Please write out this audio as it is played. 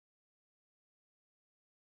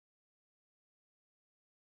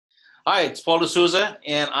Hi, it's Paul D'Souza,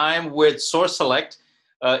 and I'm with Source Select,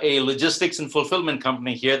 a logistics and fulfillment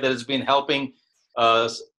company here that has been helping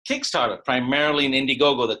Kickstarter, primarily in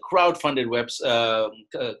Indiegogo, the crowd-funded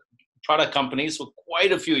product companies for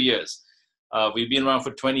quite a few years. We've been around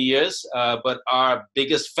for 20 years, but our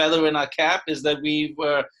biggest feather in our cap is that we've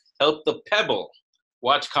helped the Pebble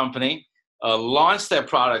watch company launch their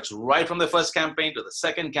products right from the first campaign to the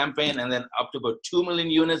second campaign, and then up to about 2 million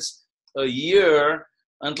units a year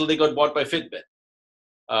until they got bought by Fitbit.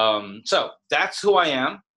 So that's who I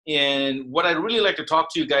am. And what I'd really like to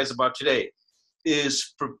talk to you guys about today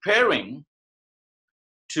is preparing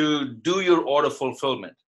to do your order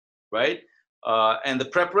fulfillment, right? And the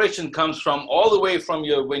preparation comes from all the way from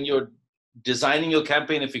when you're designing your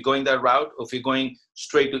campaign, if you're going that route, or if you're going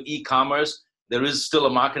straight to e-commerce, there is still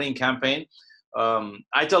a marketing campaign.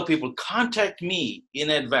 I tell people, contact me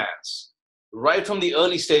in advance, right from the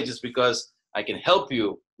early stages, because I can help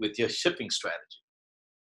you with your shipping strategy.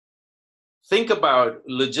 Think about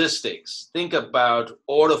logistics, think about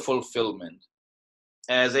order fulfillment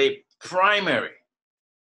as a primary,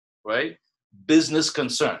 right, business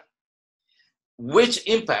concern, which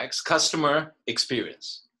impacts customer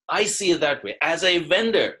experience. I see it that way. As a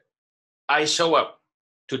vendor, I show up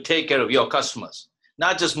to take care of your customers,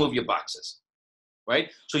 not just move your boxes, right?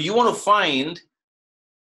 So you want to find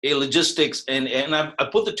a logistics, and I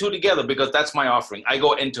put the two together because that's my offering. I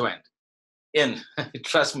go end to end. And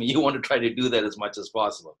trust me, you want to try to do that as much as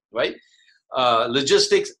possible, right?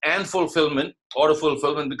 Logistics and fulfillment, order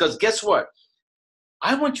fulfillment, because guess what?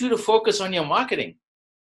 I want you to focus on your marketing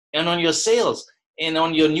and on your sales and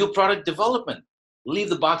on your new product development. Leave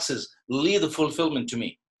the boxes, leave the fulfillment to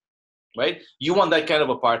me, right? You want that kind of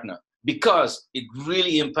a partner because it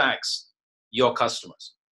really impacts your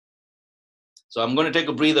customers. So I'm going to take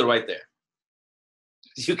a breather right there.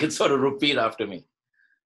 You can sort of repeat after me.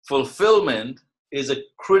 Fulfillment is a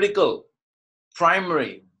critical,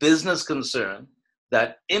 primary business concern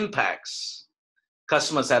that impacts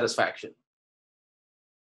customer satisfaction.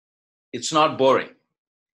 It's not boring.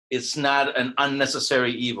 It's not an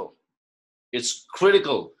unnecessary evil. It's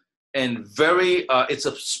critical and very, it's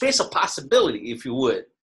a space of possibility, if you would,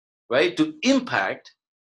 right, to impact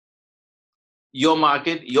your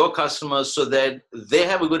market, your customers, so that they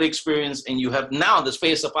have a good experience and you have now the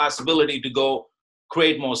space of possibility to go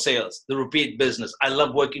create more sales, the repeat business. I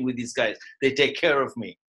love working with these guys. They take care of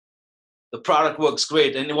me. The product works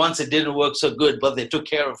great. And once it didn't work so good, but they took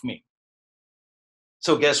care of me.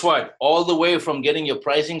 So guess what? All the way from getting your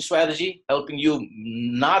pricing strategy, helping you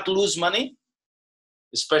not lose money,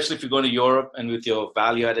 especially if you're going to Europe and with your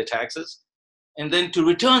value-added taxes, and then to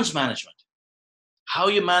returns management. How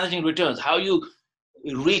you're managing returns, how you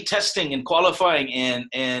retesting and qualifying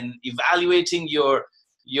and evaluating your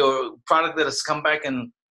product that has come back and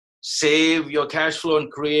save your cash flow and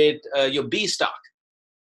create your B stock,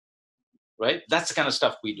 right? That's the kind of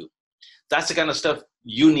stuff we do. That's the kind of stuff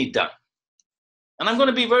you need done. And I'm going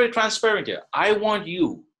to be very transparent here. I want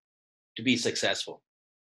you to be successful,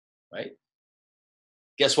 right?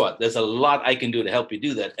 Guess what? There's a lot I can do to help you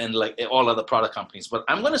do that, and like all other product companies. But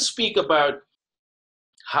I'm going to speak about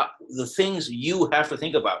how the things you have to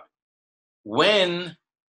think about when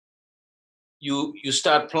you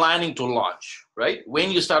start planning to launch, right?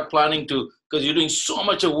 When you start planning to, because you're doing so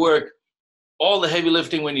much of work, all the heavy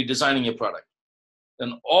lifting when you're designing your product,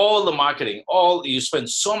 and all the marketing, you spend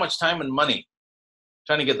so much time and money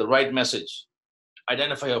trying to get the right message,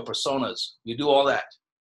 identify your personas, you do all that.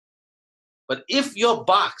 But if your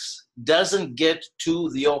box doesn't get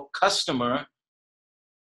to your customer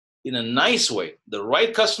in a nice way, the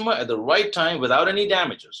right customer at the right time without any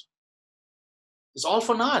damages, it's all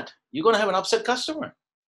for naught. You're going to have an upset customer.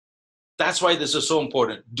 That's why this is so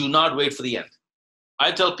important. Do not wait for the end.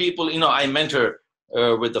 I tell people, I mentor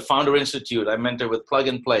with the Founder Institute. I mentor with Plug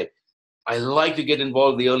and Play. I like to get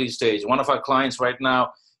involved in the early stage. One of our clients right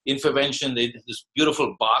now, Inventions, they did this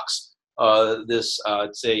beautiful box, it's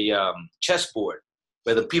a chessboard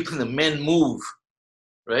where the people and the men move,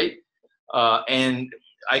 right? And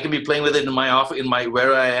I can be playing with it in my office,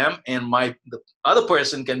 where I am, and the other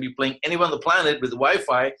person can be playing anywhere on the planet with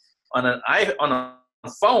Wi-Fi on a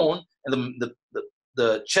phone, and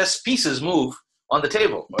the chess pieces move on the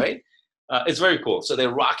table, right? It's very cool. So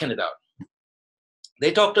they're rocking it out.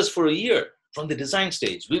 They talked to us for a year from the design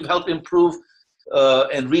stage. We've helped improve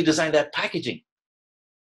and redesign that packaging.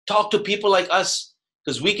 Talk to people like us,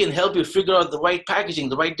 because we can help you figure out the right packaging,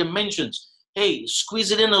 the right dimensions. Hey,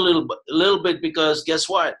 squeeze it in a little bit, because guess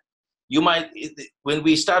what? You might, when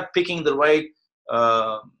we start picking the right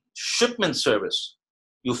shipment service,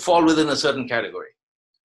 you fall within a certain category.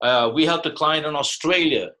 We helped a client in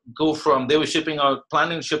Australia go from, they were shipping out,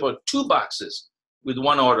 planning to ship out 2 boxes with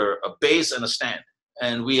 1 order, a base and a stand.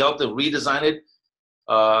 And we helped them redesign it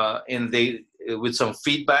with some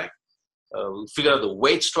feedback. We figured out the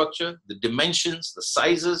weight structure, the dimensions, the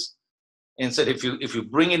sizes, and said if you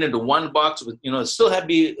bring it into 1 box, with, it still had to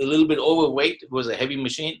be a little bit overweight. It was a heavy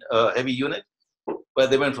machine, heavy unit, but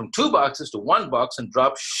they went from 2 boxes to 1 box and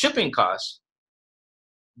dropped shipping costs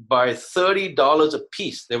by $30 a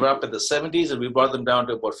piece. They were up at the 70s, and we brought them down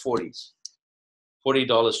to about 40s,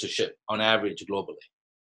 $40 to ship on average globally.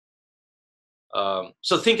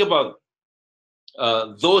 So think about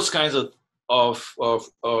those kinds of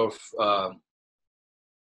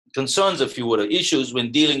concerns, if you would, or issues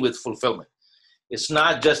when dealing with fulfillment. It's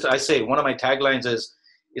not just, I say, one of my taglines is,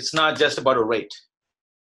 it's not just about a rate.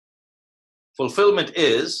 Fulfillment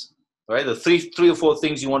is, right, the three or four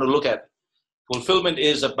things you want to look at. Fulfillment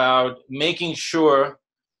is about making sure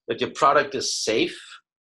that your product is safe.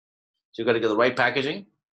 So you've got to get the right packaging.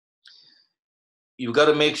 You've got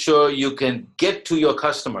to make sure you can get to your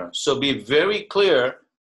customer. So be very clear,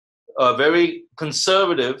 very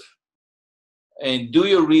conservative, and do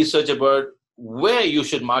your research about where you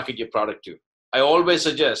should market your product to. I always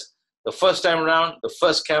suggest the first time around, the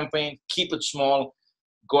first campaign, keep it small,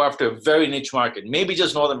 go after a very niche market, maybe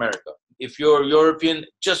just North America. If you're European,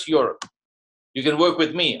 just Europe. You can work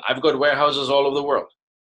with me. I've got warehouses all over the world.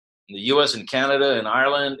 In the US, in Canada, in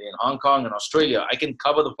Ireland, in Hong Kong, in Australia. I can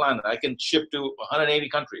cover the planet. I can ship to 180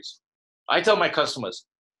 countries. I tell my customers,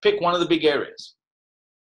 pick one of the big areas,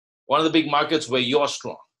 one of the big markets where you're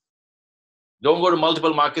strong. Don't go to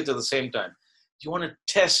multiple markets at the same time. You want to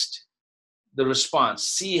test the response,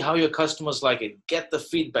 see how your customers like it, get the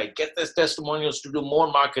feedback, get the testimonials to do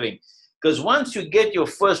more marketing. Because once you get your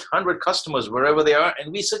first 100 customers, wherever they are,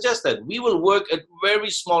 and we suggest that, we will work at very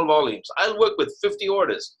small volumes. I'll work with 50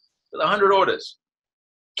 orders, with 100 orders.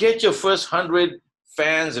 Get your first 100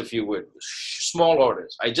 fans, if you would, small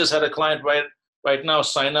orders. I just had a client right now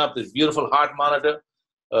sign up this beautiful heart monitor,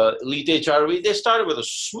 Elite HRV. They started with a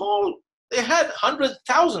small, they had hundreds,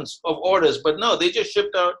 thousands of orders, but no, they just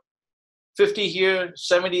shipped out 50 here,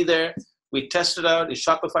 70 there. We tested out, is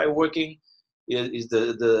Shopify working? Is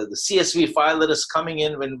the CSV file that is coming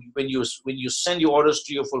in when you send your orders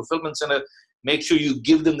to your fulfillment center, make sure you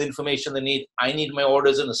give them the information they need. I need my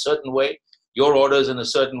orders in a certain way, your orders in a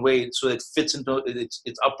certain way, so it fits into,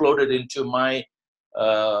 it's uploaded into my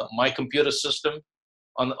my computer system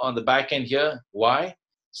on the back end here. Why?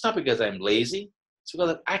 It's not because I'm lazy, it's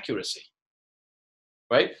because of accuracy,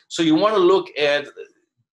 right? So you want to look at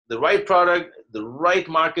the right product, the right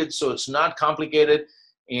market, so it's not complicated,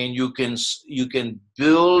 and you can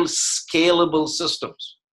build scalable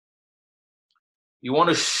systems. You want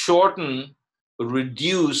to shorten,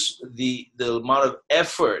 reduce the amount of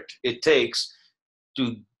effort it takes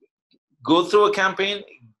to go through a campaign,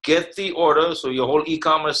 get the order, so your whole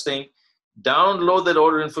e-commerce thing, download that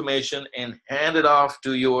order information and hand it off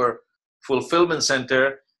to your fulfillment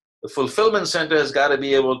center. The fulfillment center has got to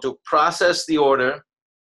be able to process the order,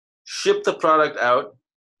 ship the product out,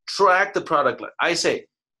 track the product. I say,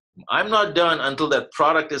 I'm not done until that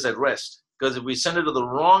product is at rest. Because if we send it to the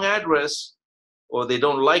wrong address, or they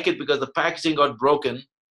don't like it because the packaging got broken,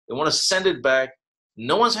 they want to send it back,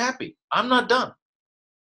 no one's happy. I'm not done,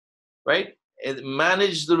 right? And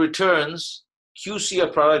manage the returns, QC your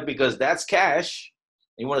product, because that's cash.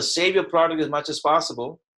 You want to save your product as much as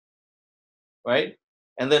possible, right?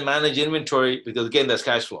 And then manage inventory, because again, that's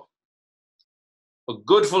cash flow. A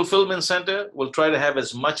good fulfillment center will try to have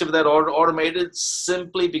as much of that order automated,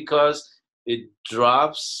 simply because it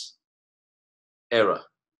drops error.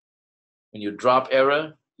 When you drop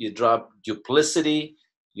error, you drop duplicity,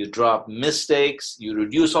 you drop mistakes, you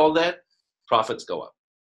reduce all that, profits go up.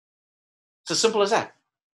 It's as simple as that.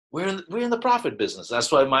 We're in the profit business.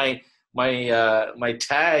 That's why my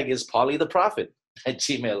tag is Polly the Prophet at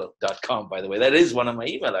gmail.com, by the way. That is one of my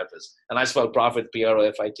email addresses. And I spell profit,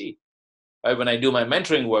 Profit. Right? When I do my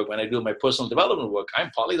mentoring work, when I do my personal development work, I'm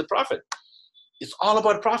Polly the Prophet. It's all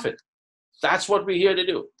about profit. That's what we're here to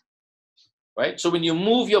do. Right? So when you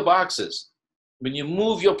move your boxes, when you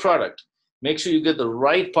move your product, make sure you get the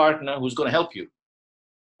right partner who's going to help you,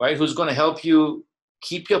 right? Who's going to help you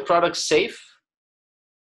keep your product safe,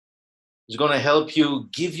 who's going to help you,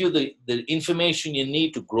 give you the information you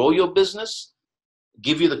need to grow your business,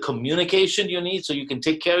 give you the communication you need so you can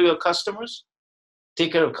take care of your customers,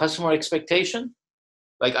 take care of customer expectation.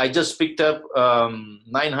 Like I just picked up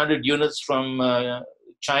 900 units from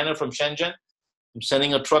China, from Shenzhen. I'm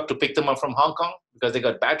sending a truck to pick them up from Hong Kong because they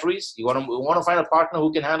got batteries. We want to find a partner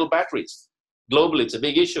who can handle batteries. globally, it's a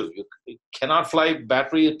big issue. You cannot fly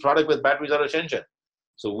product with batteries out of Shenzhen.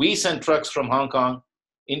 So we send trucks from Hong Kong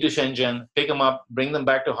into Shenzhen, pick them up, bring them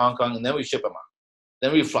back to Hong Kong, and then we ship them out.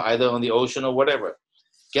 Then we fly either on the ocean or whatever.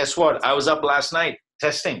 Guess what? I was up last night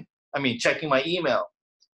checking my email,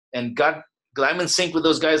 and I'm in sync with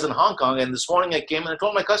those guys in Hong Kong. And this morning I came and I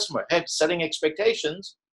told my customer, hey, setting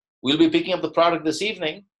expectations. We'll be picking up the product this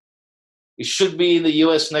evening. It should be in the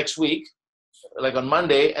US next week, like on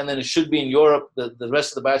Monday, and then it should be in Europe. The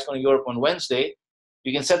rest of the batch going to Europe on Wednesday.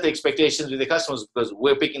 You can set the expectations with the customers because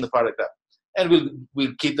we're picking the product up, and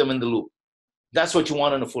we'll keep them in the loop. That's what you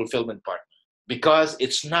want in a fulfillment partner, because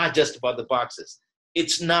it's not just about the boxes.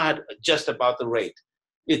 It's not just about the rate.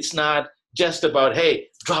 It's not just about, hey,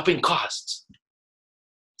 dropping costs.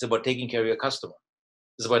 It's about taking care of your customer.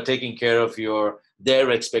 It's about taking care of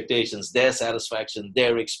their expectations, their satisfaction,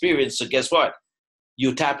 their experience. So guess what?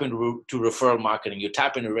 You tap into referral marketing. You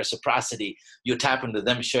tap into reciprocity. You tap into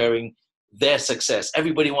them sharing their success.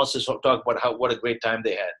 Everybody wants to talk about what a great time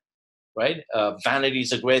they had, right? Vanity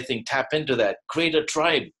is a great thing. Tap into that. Create a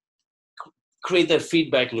tribe. Create that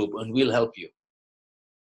feedback loop, and we'll help you,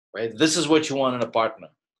 right? This is what you want in a partner.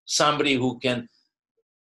 Somebody who can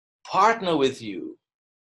partner with you,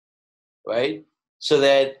 right? So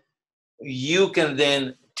that you can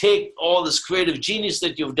then take all this creative genius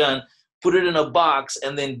that you've done, put it in a box,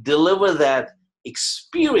 and then deliver that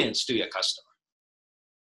experience to your customer,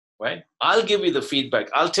 right? I'll give you the feedback.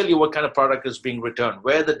 I'll tell you what kind of product is being returned,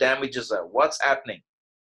 where the damages are, what's happening.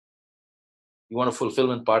 You want a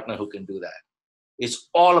fulfillment partner who can do that. It's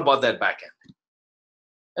all about that back end.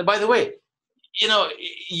 And by the way,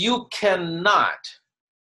 you cannot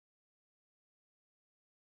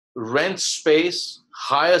rent space,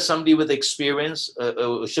 hire somebody with experience,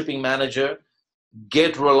 a shipping manager,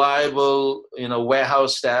 get reliable,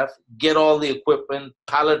 warehouse staff, get all the equipment,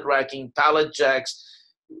 pallet racking, pallet jacks,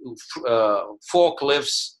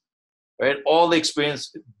 forklifts, right? All the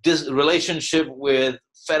experience, this relationship with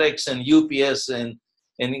FedEx and UPS, and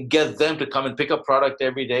get them to come and pick up product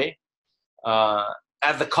every day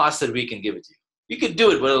at the cost that we can give it to you. You could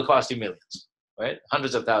do it, but it'll cost you millions, right?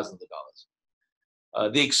 Hundreds of thousands of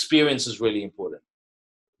dollars. The experience is really important.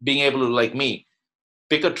 Being able to, like me,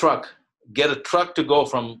 pick a truck, get a truck to go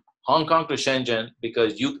from Hong Kong to Shenzhen,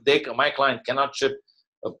 because my client cannot ship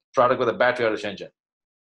a product with a battery out of Shenzhen.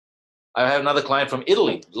 I have another client from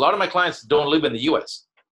Italy. A lot of my clients don't live in the US,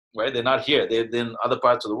 right? They're not here. They're in other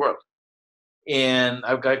parts of the world. And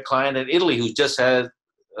I've got a client in Italy who just had,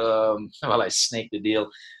 I snaked the deal.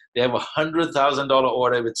 They have a $100,000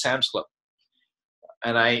 order with Sam's Club.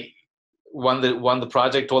 And I won the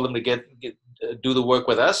project, told them to do the work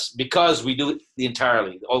with us, because we do it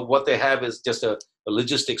entirely. What they have is just a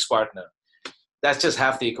logistics partner. That's just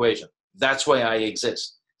half the equation. That's why I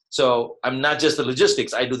exist. So I'm not just the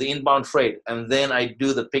logistics. I do the inbound freight, and then I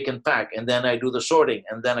do the pick and pack, and then I do the sorting,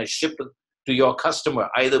 and then I ship it to your customer,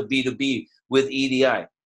 either B2B with EDI.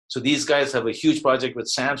 So these guys have a huge project with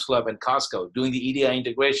Sam's Club and Costco doing the EDI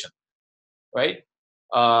integration, right?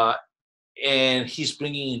 And he's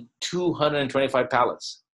bringing in 225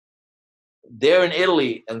 pallets. They're in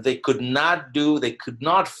Italy, and they could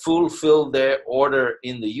not fulfill their order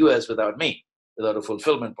in the US without me, without a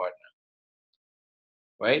fulfillment partner,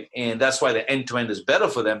 right? And that's why the end-to-end is better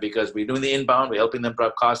for them, because we're doing the inbound, we're helping them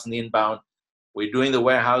drop costs in the inbound, we're doing the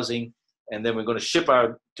warehousing, and then we're going to ship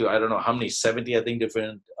out to, I don't know how many, 70, I think,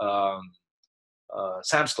 different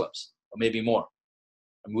Sam's Clubs, or maybe more.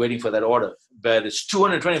 I'm waiting for that order, but it's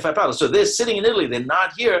 225 pallets. So they're sitting in Italy, they're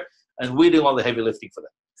not here, and we're doing all the heavy lifting for them.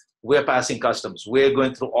 We're passing customs. We're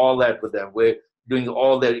going through all that with them. We're doing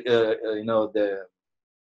all the, the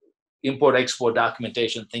import-export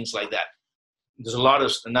documentation, things like that. There's a lot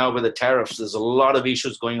of, now with the tariffs, there's a lot of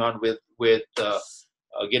issues going on with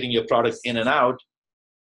getting your product in and out.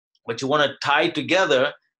 But you want to tie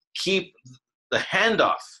together, keep the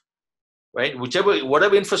handoff, right?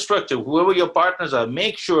 Whatever infrastructure, whoever your partners are,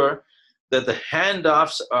 make sure that the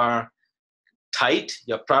handoffs are tight,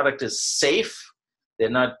 your product is safe,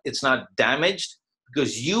 it's not damaged,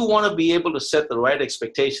 because you want to be able to set the right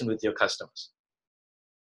expectation with your customers,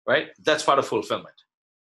 right? That's part of fulfillment.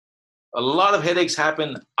 A lot of headaches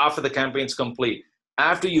happen after the campaign's complete,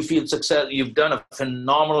 after you feel success, you've done a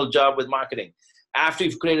phenomenal job with marketing, after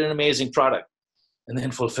you've created an amazing product, and then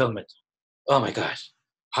fulfillment. Oh my gosh,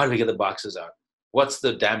 how do we get the boxes out? What's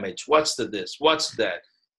the damage? What's the this? What's that?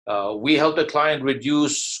 We helped a client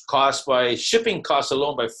reduce costs by shipping costs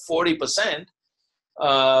alone by 40%.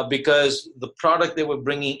 Because the product they were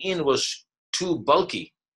bringing in was too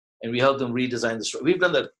bulky, and we helped them redesign the store. We've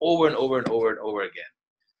done that over and over and over and over again.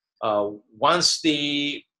 Once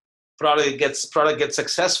the product gets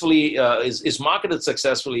successfully is marketed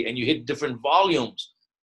successfully, and you hit different volumes,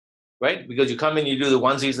 right? Because you come in, you do the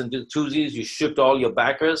onesies and do the twosies, you shipped all your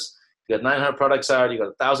backers. You got 900 products out, you got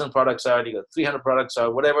 1,000 products out, you got 300 products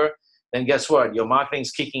out, whatever. Then guess what? Your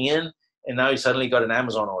marketing's kicking in, and now you suddenly got an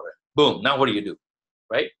Amazon order. Boom. Now what do?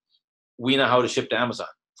 Right? We know how to ship to Amazon.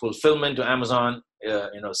 Fulfillment to Amazon,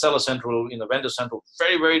 Seller Central, Vendor Central,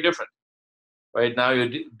 very, very different. Right now you're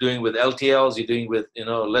doing with LTLs, you're doing with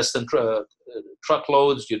less than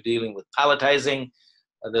truckloads, you're dealing with palletizing.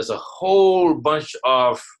 There's a whole bunch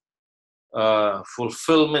of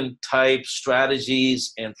fulfillment type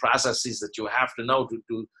strategies and processes that you have to know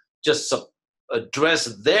to just address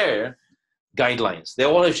their guidelines. They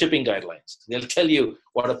all have shipping guidelines. They'll tell you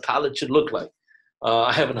what a pallet should look like.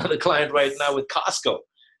 I have another client right now with Costco.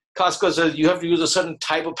 Costco says you have to use a certain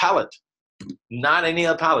type of pallet, not any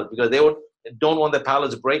other pallet, because they don't want their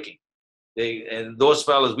pallets breaking. And those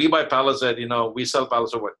pallets, we buy pallets that, we sell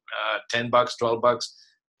pallets for what, $10, $12,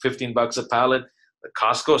 $15 a pallet. The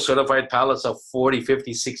Costco certified pallets are $40, $50,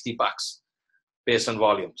 $60 based on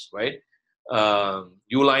volumes, right?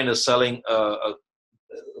 Uline is selling a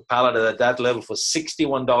pallet at that level for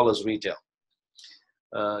 $61 retail.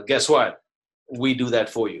 Guess what? We do that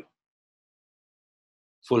for you.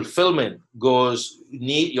 Fulfillment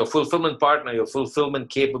your fulfillment partner, your fulfillment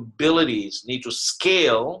capabilities need to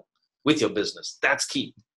scale with your business. That's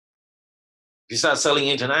key. If you start selling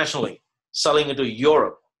internationally, selling into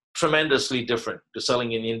Europe, tremendously different to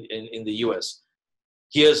selling in the US.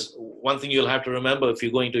 Here's one thing you'll have to remember if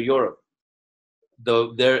you're going to Europe.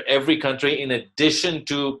 Every country, in addition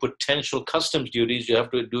to potential customs duties, you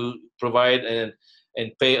have to provide and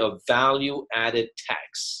pay a value-added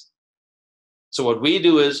tax. So what we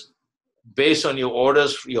do is, based on your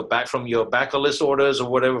orders, from your backer list orders or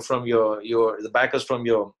whatever, from the backers from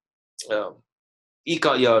your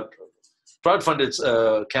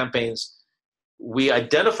crowdfunded campaigns, we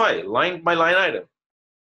identify line by line item,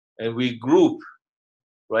 and we group,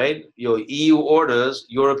 right, your EU orders,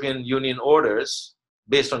 European Union orders,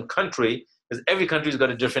 based on country, because every country's got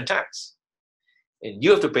a different tax, and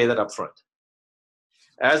you have to pay that up front.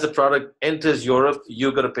 As the product enters Europe,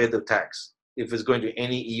 you've got to pay the tax if it's going to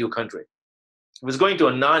any EU country. If it's going to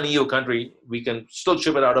a non-EU country, we can still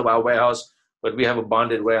ship it out of our warehouse, but we have a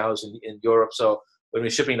bonded warehouse in Europe. So when we're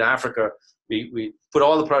shipping to Africa, we put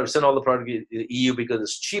all the product, send all the product to the EU because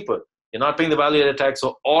it's cheaper. You're not paying the value-added tax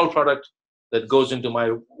on all product that goes into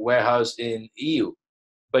my warehouse in EU,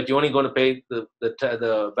 but you're only going to pay the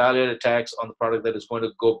value-added tax on the product that is going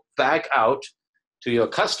to go back out to your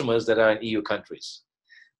customers that are in EU countries.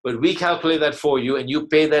 But we calculate that for you, and you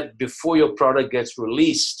pay that before your product gets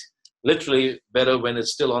released. Literally, better when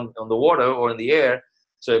it's still on the water or in the air,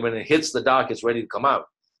 so when it hits the dock, it's ready to come out.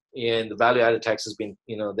 And the value-added tax has been,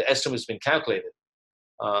 the estimate's been calculated.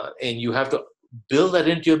 And you have to build that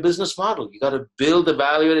into your business model. You got to build the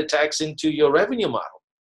value-added tax into your revenue model.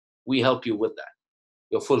 We help you with that.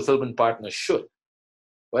 Your fulfillment partner should,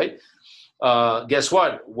 right? Guess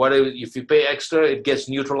what? If you pay extra, it gets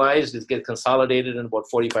neutralized. It gets consolidated in about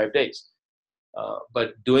 45 days.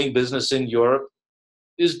 But doing business in Europe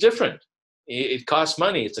is different. It costs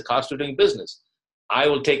money. It's a cost of doing business. I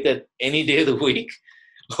will take that any day of the week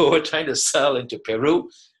over trying to sell into Peru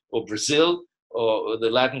or Brazil or the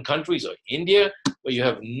Latin countries or India, where you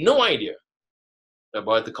have no idea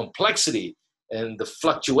about the complexity and the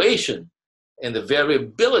fluctuation and the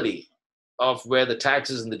variability of where the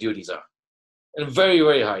taxes and the duties are. And very,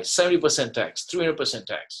 very high, 70% tax, 300%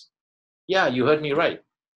 tax. Yeah, you heard me right?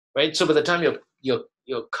 So by the time your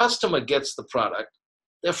customer gets the product,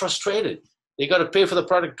 they're frustrated. They got to pay for the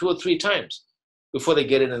product 2 or 3 times before they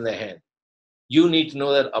get it in their hand. You need to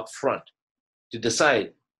know that up front to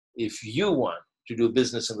decide if you want to do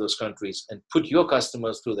business in those countries and put your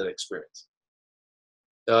customers through that experience.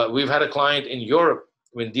 We've had a client in Europe,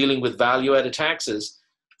 when dealing with value-added taxes,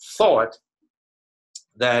 thought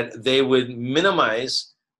that they would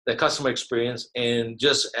minimize the customer experience and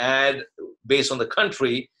just add, based on the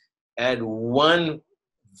country, add one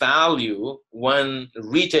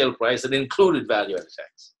retail price that included value-added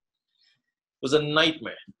tax. It was a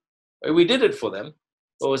nightmare. We did it for them,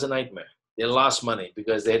 but it was a nightmare. They lost money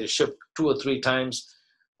because they had to ship 2 or 3 times.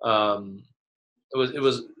 You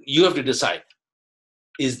have to decide,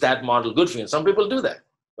 is that model good for you? And some people do that,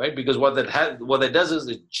 right? Because what that does is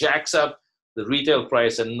it jacks up the retail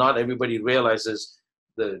price, and not everybody realizes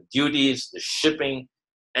the duties, the shipping,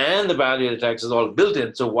 and the value-added tax is all built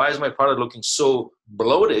in. So why is my product looking so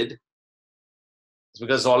bloated? It's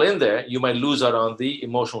because it's all in there. You might lose out on the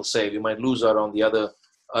emotional save. You might lose out on the other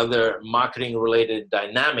other marketing related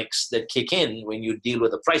dynamics that kick in when you deal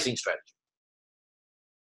with a pricing strategy.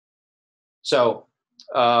 So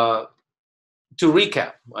to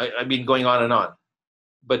recap, I've been going on and on,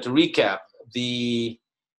 but to recap, the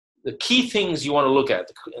key things you want to look at,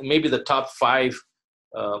 maybe the top 5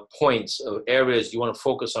 points of areas you want to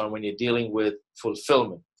focus on when you're dealing with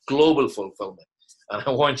fulfillment, global fulfillment. And I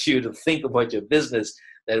want you to think about your business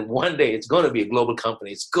that one day it's going to be a global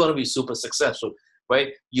company. It's going to be super successful,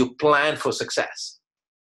 right? You plan for success,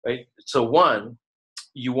 right? So one,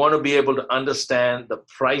 you want to be able to understand the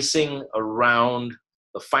pricing around,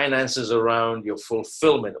 the finances around your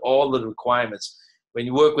fulfillment, all the requirements. When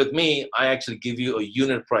you work with me, I actually give you a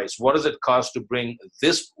unit price. What does it cost to bring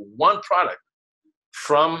this one product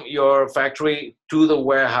from your factory to the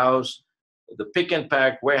warehouse, the pick and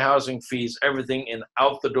pack, warehousing fees, everything, and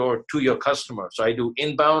out the door to your customer? So I do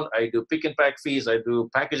inbound, I do pick and pack fees, I do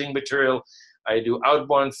packaging material, I do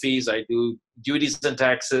outbound fees, I do duties and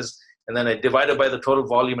taxes, and then I divide it by the total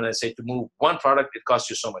volume, and I say to move one product, it costs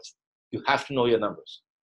you so much. You have to know your numbers.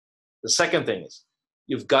 The second thing is,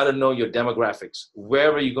 you've got to know your demographics.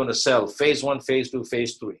 Where are you going to sell? Phase 1, phase 2,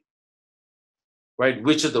 phase 3. Right?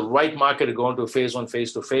 Which is the right market to go into phase 1,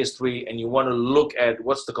 phase 2, phase 3. And you want to look at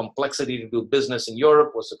what's the complexity to do business in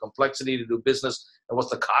Europe, what's the complexity to do business, and what's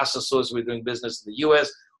the cost associated with doing business in the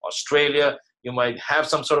US, Australia. You might have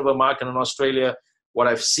some sort of a market in Australia. What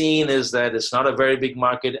I've seen is that it's not a very big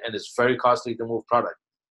market and it's very costly to move product.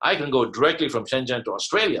 I can go directly from Shenzhen to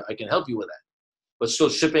Australia. I can help you with that. But still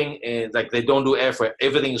shipping, like they don't do air freight.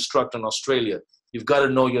 Everything is trucked in Australia. You've got to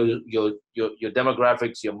know your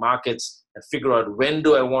demographics, your markets, and figure out when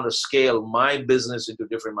do I want to scale my business into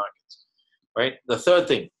different markets, right? The third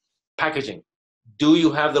thing, packaging. Do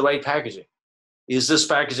you have the right packaging? Is this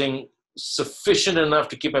packaging sufficient enough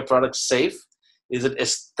to keep my product safe? Is it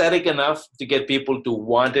aesthetic enough to get people to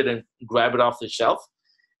want it and grab it off the shelf?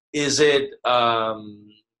 Is it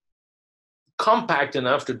compact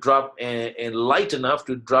enough to drop and light enough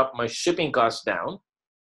to drop my shipping costs down,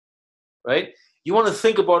 right? You want to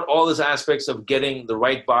think about all these aspects of getting the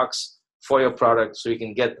right box for your product so you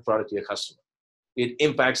can get the product to your customer. It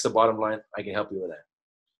impacts the bottom line. I can help you with that.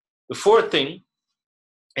 The fourth thing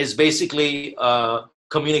is basically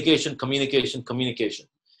communication.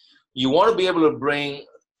 You want to be able to bring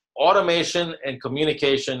automation and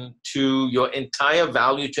communication to your entire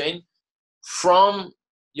value chain, from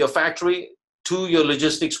your factory to your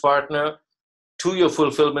logistics partner, to your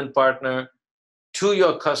fulfillment partner, to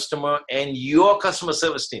your customer and your customer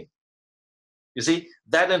service team. You see,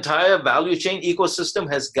 that entire value chain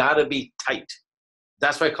ecosystem has got to be tight.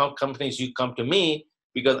 That's why companies, you come to me,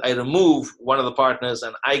 because I remove one of the partners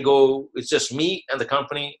and I go, it's just me and the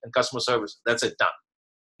company and customer service. That's it, done.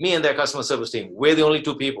 Me and their customer service team. We're the only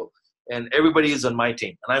 2 people. And everybody is on my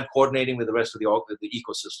team. And I'm coordinating with the rest of the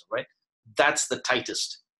ecosystem, right? That's the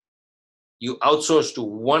tightest. You outsource to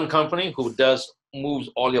one company who moves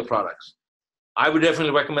all your products. I would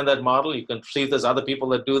definitely recommend that model. You can see if there's other people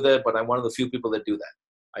that do that, but I'm one of the few people that do that.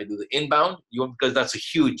 I do the inbound, because that's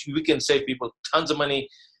we can save people tons of money.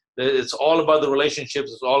 It's all about the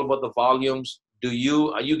relationships. It's all about the volumes. Are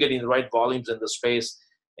you getting the right volumes in the space?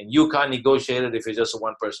 And you can't negotiate it if you're just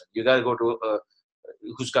one person. You got to go to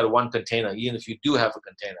who's got one container, even if you do have a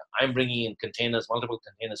container. I'm bringing in multiple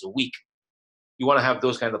containers a week. You want to have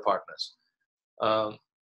those kind of partners.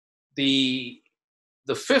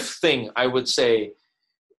 The fifth thing I would say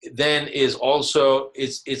then is also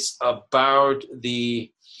it's about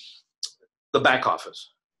the back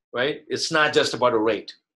office, right? It's not just about a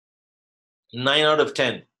rate. 9 out of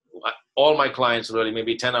 10, all my clients really,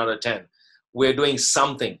 maybe 10 out of 10, we're doing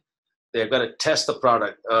something. They're going to test the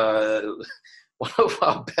product. One of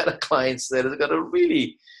our better clients that has got a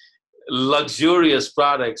really luxurious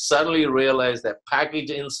product suddenly realized that package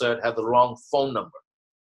insert had the wrong phone number,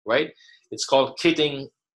 right? It's called kitting,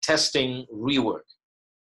 testing, rework.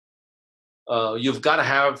 You've got to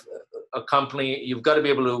have a company, you've got to be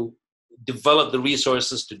able to develop the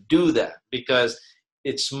resources to do that, because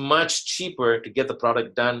it's much cheaper to get the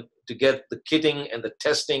product done, to get the kitting and the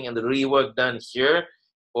testing and the rework done here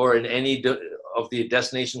or in any of the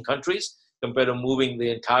destination countries, compared to moving the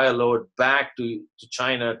entire load back to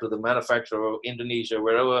China, to the manufacturer, or Indonesia,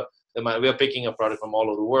 wherever we're picking a product from all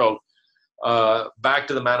over the world, back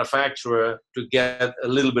to the manufacturer to get a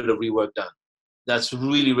little bit of rework done. That's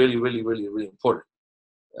really, really, really, really, really important.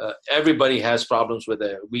 Everybody has problems with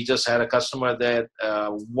it. We just had a customer that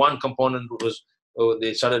one component was,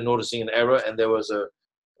 they started noticing an error, and there was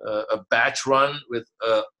a batch run with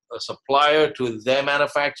a supplier to their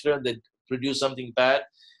manufacturer that produced something bad.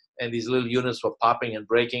 and these little units were popping and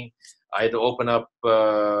breaking. I had to open up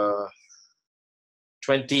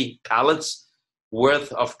 20 pallets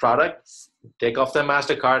worth of product, take off their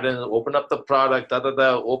master carton, open up the product,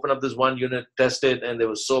 open up this one unit, test it, and they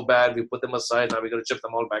were so bad, we put them aside. Now we got to ship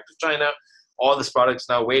them all back to China. All this product's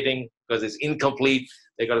now waiting because it's incomplete.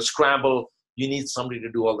 They got to scramble. You need somebody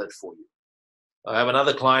to do all that for you. I have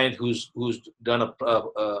another client who's done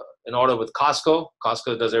an order with Costco.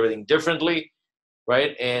 Costco does everything differently,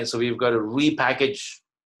 right? And so we've got to repackage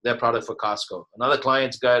their product for Costco. Another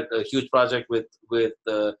client's got a huge project with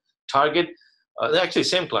Target. Actually,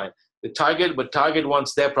 same client. With Target, but Target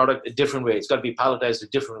wants their product a different way. It's got to be palletized a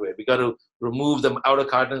different way. We got to remove them outer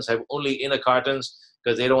cartons, have only inner cartons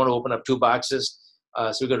because they don't want to open up 2 boxes.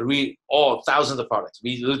 So we got to read thousands of products.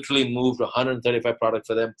 We literally moved 135 products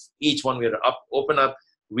for them. Each one we had to open up,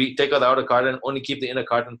 take out the outer carton, only keep the inner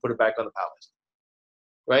carton, put it back on the pallet.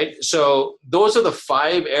 Right? So those are the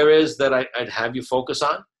 5 areas that I'd have you focus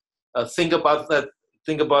on. Think about that.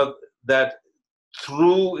 Think about that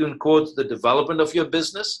through, in quotes, the development of your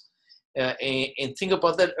business, and think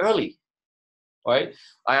about that early. Right?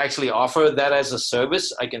 I actually offer that as a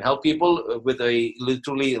service. I can help people with a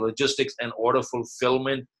literally logistics and order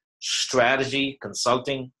fulfillment strategy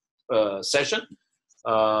consulting session.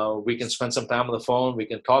 We can spend some time on the phone. We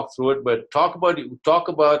can talk through it, but talk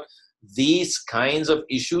about these kinds of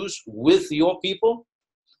issues with your people,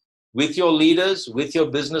 with your leaders, with your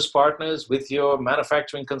business partners, with your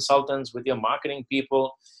manufacturing consultants, with your marketing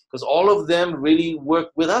people, because all of them really work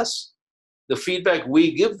with us. The feedback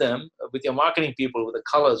we give them with your marketing people, with the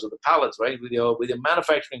colors, with the palettes, right? With your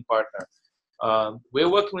manufacturing partner. We're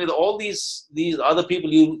working with all these other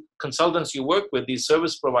people, consultants you work with, these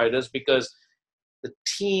service providers, because the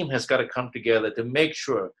team has got to come together to make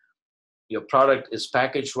sure your product is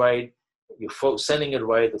packaged right, you're sending it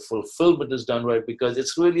right, the fulfillment is done right, because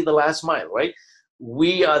it's really the last mile, right?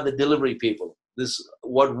 We are the delivery people.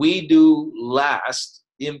 What we do last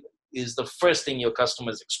is the first thing your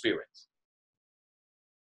customers experience.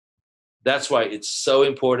 That's why it's so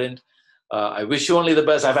important. I wish you only the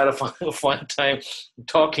best. I've had a fun time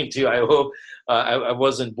talking to you. I hope I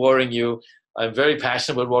wasn't boring you. I'm very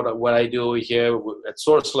passionate about what I do here at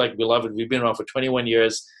Source Select Beloved. We've been around for 21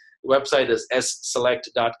 years. The website is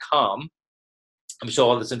sselect.com. I'm sure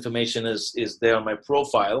all this information is there on my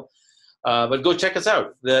profile. But go check us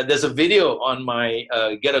out. There's a video on my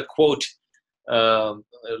Get a Quote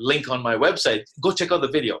link on my website. Go check out the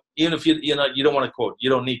video. Even if you don't want to quote,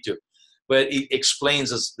 you don't need to. But it explains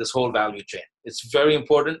this whole value chain. It's very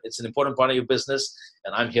important. It's an important part of your business,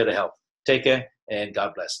 and I'm here to help. Take care, and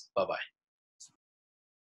God bless. Bye-bye.